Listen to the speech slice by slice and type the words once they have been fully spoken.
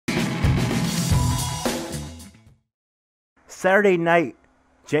Saturday night,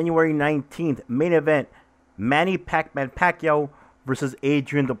 January 19th, main event, Manny Pacquiao versus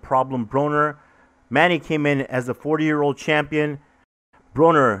Adrian the Problem Broner. Manny came in as the 40-year-old champion.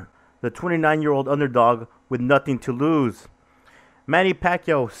 Broner, the 29-year-old underdog with nothing to lose. Manny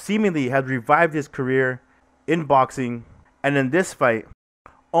Pacquiao seemingly has revived his career in boxing, and in this fight,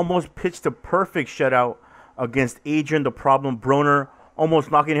 almost pitched a perfect shutout against Adrian the Problem Broner, almost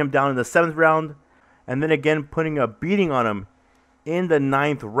knocking him down in the 7th round, and then again putting a beating on him in the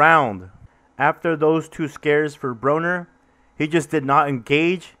 9th round. After those two scares for Broner, he just did not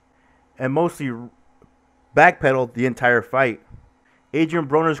engage and mostly backpedaled the entire fight. Adrian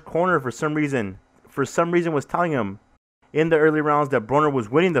Broner's corner for some reason was telling him in the early rounds that Broner was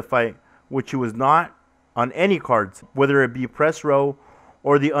winning the fight, which he was not on any cards, whether it be press row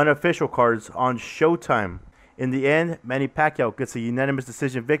or the unofficial cards on Showtime. In the end, Manny Pacquiao gets a unanimous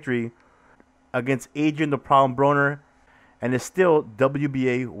decision victory against Adrian the Problem Broner and is still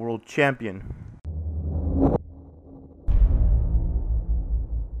WBA world champion.